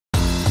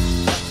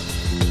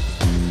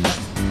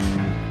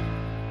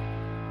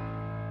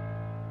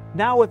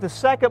Now with the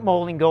second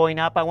molding going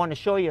up, I want to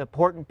show you an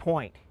important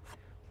point.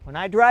 When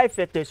I dry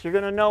fit this, you're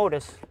going to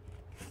notice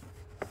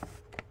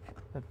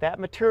that that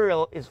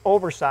material is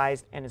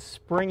oversized and is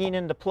springing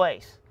into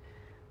place.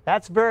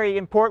 That's very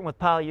important with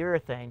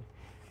polyurethane,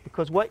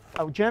 because what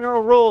a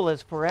general rule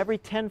is, for every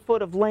 10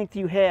 foot of length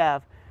you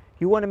have,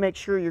 you want to make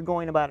sure you're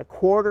going about a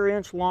 1/4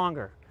 inch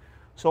longer.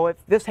 So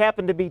if this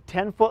happened to be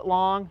 10 foot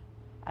long,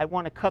 I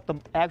want to cut the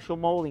actual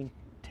molding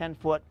 10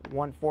 foot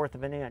 1/4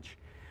 of an inch.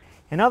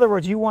 In other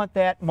words, you want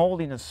that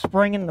molding to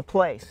spring into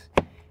place.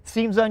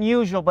 Seems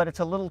unusual, but it's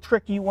a little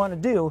trick you want to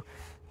do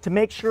to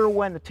make sure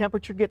when the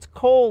temperature gets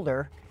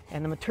colder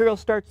and the material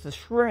starts to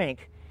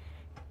shrink,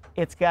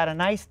 it's got a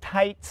nice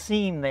tight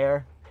seam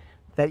there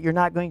that you're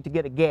not going to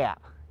get a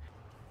gap.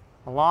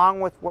 Along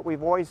with what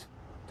we've always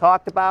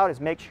talked about is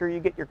make sure you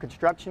get your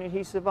construction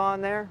adhesive on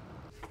there.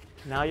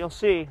 Now you'll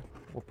see,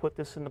 we'll put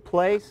this into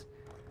place.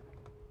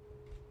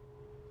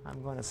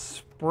 I'm going to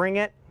spring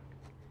it.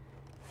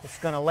 It's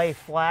going to lay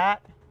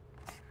flat,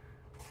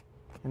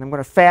 and I'm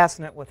going to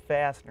fasten it with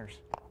fasteners.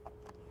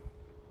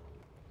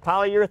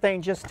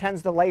 Polyurethane just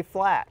tends to lay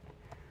flat.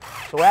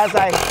 So as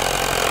I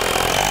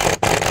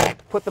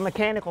put the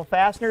mechanical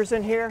fasteners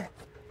in here,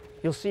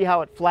 you'll see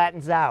how it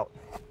flattens out.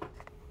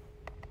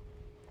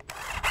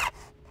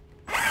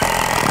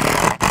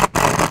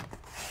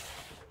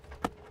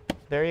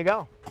 There you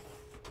go.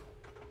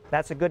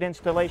 That's a good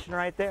installation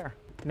right there.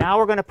 Now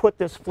we're going to put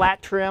this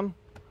flat trim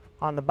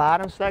on the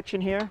bottom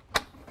section here.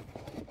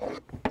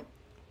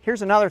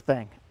 Here's another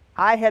thing.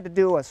 I had to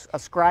do a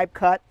scribe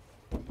cut.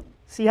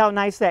 See how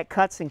nice that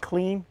cuts and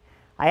clean?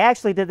 I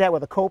actually did that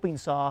with a coping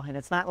saw, and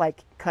it's not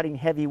like cutting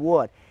heavy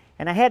wood.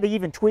 And I had to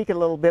even tweak it a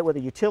little bit with a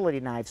utility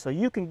knife, so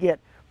you can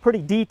get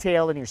pretty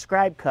detailed in your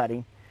scribe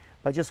cutting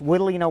by just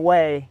whittling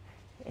away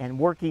and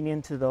working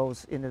into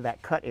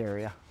that cut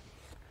area.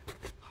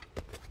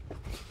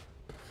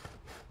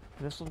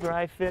 This will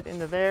dry fit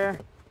into there.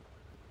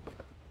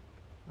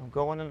 I'm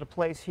going into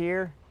place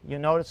here. You'll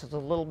notice it's a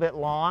little bit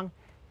long,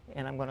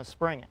 and I'm going to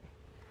spring it.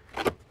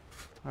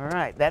 All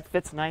right, that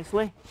fits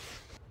nicely.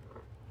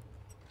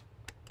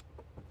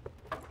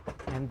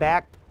 And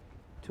back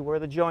to where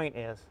the joint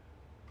is.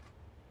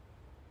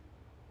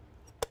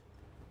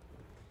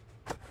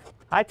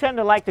 I tend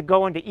to like to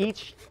go into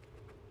each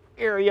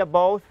area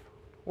both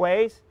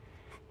ways,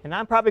 and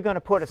I'm probably going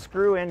to put a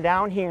screw in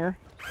down here.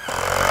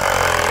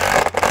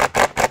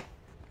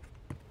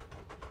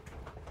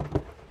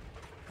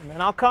 And then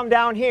I'll come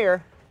down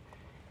here,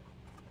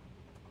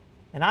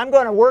 and I'm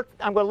going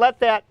to let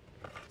that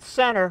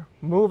center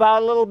move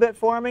out a little bit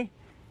for me,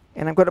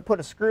 and I'm going to put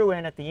a screw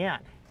in at the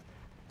end.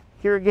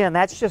 Here again,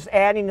 that's just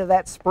adding to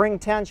that spring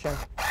tension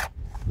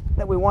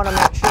that we want to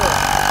make sure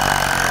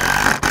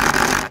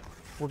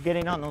we're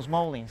getting on those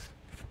moldings.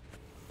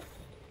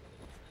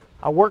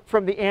 I'll work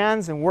from the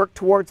ends and work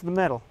towards the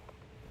middle.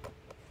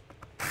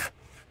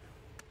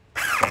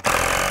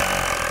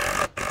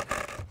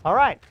 All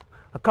right,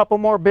 a couple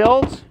more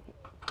builds,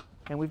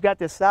 and we've got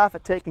this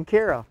soffit taken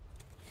care of.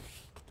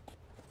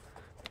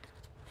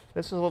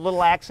 This is a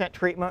little accent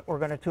treatment. We're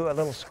going to do a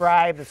little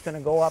scribe that's going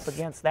to go up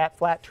against that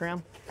flat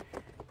trim.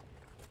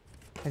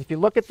 And if you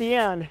look at the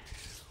end,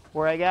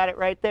 where I got it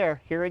right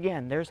there, here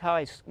again, there's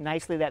how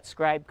nicely that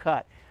scribe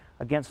cut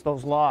against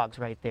those logs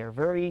right there.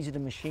 Very easy to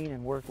machine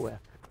and work with.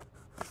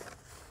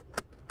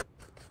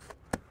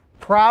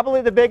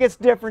 Probably the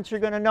biggest difference you're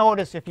going to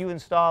notice if you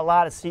install a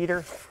lot of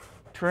cedar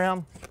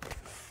trim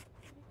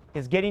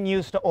is getting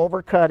used to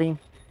overcutting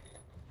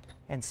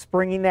and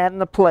springing that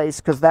into place,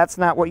 because that's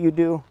not what you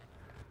do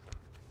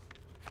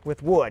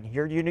with wood.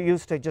 You're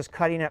used to just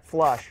cutting it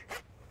flush.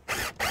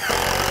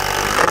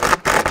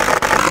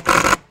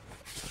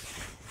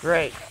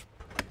 Great.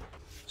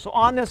 So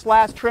on this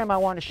last trim, I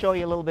want to show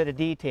you a little bit of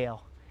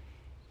detail.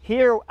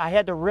 Here, I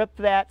had to rip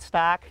that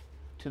stock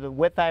to the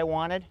width I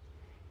wanted.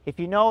 If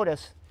you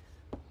notice,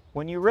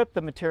 when you rip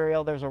the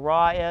material, there's a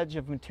raw edge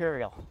of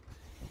material.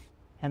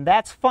 And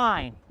that's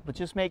fine, but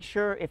just make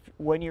sure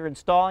when you're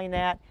installing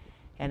that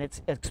and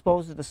it's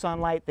exposed to the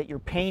sunlight that you're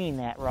painting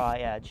that raw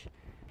edge.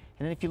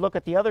 And then if you look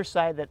at the other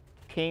side that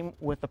came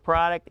with the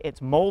product,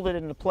 it's molded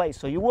into place.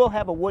 So you will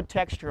have a wood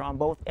texture on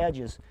both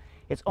edges.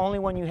 It's only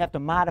when you have to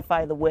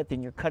modify the width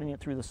and you're cutting it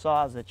through the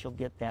saws that you'll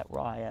get that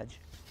raw edge.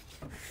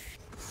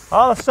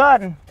 All of a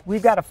sudden,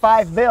 we've got a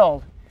 5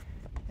 build,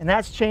 and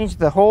that's changed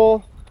the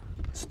whole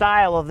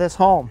style of this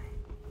home.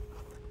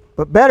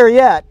 But better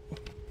yet,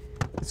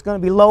 it's going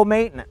to be low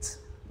maintenance.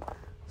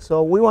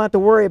 So we won't have to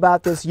worry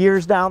about this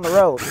years down the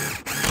road.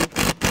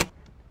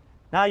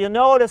 Now you'll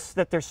notice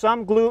that there's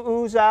some glue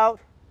ooze out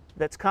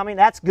that's coming.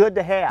 That's good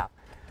to have.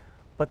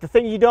 But the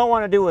thing you don't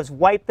want to do is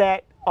wipe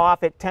that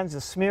off. It tends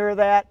to smear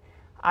that.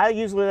 I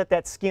usually let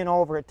that skin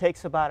over. It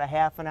takes about a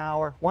half an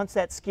hour. Once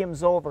that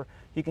skims over,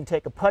 you can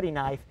take a putty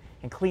knife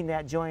and clean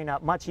that joint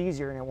up much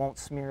easier, and it won't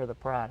smear the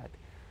product.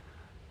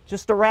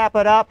 Just to wrap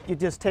it up, you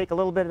just take a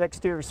little bit of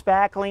exterior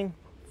spackling,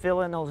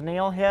 fill in those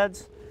nail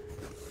heads,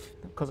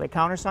 because I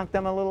countersunk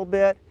them a little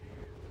bit,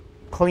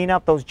 clean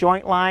up those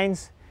joint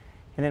lines,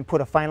 and then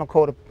put a final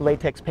coat of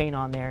latex paint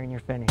on there and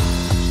you're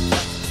finished.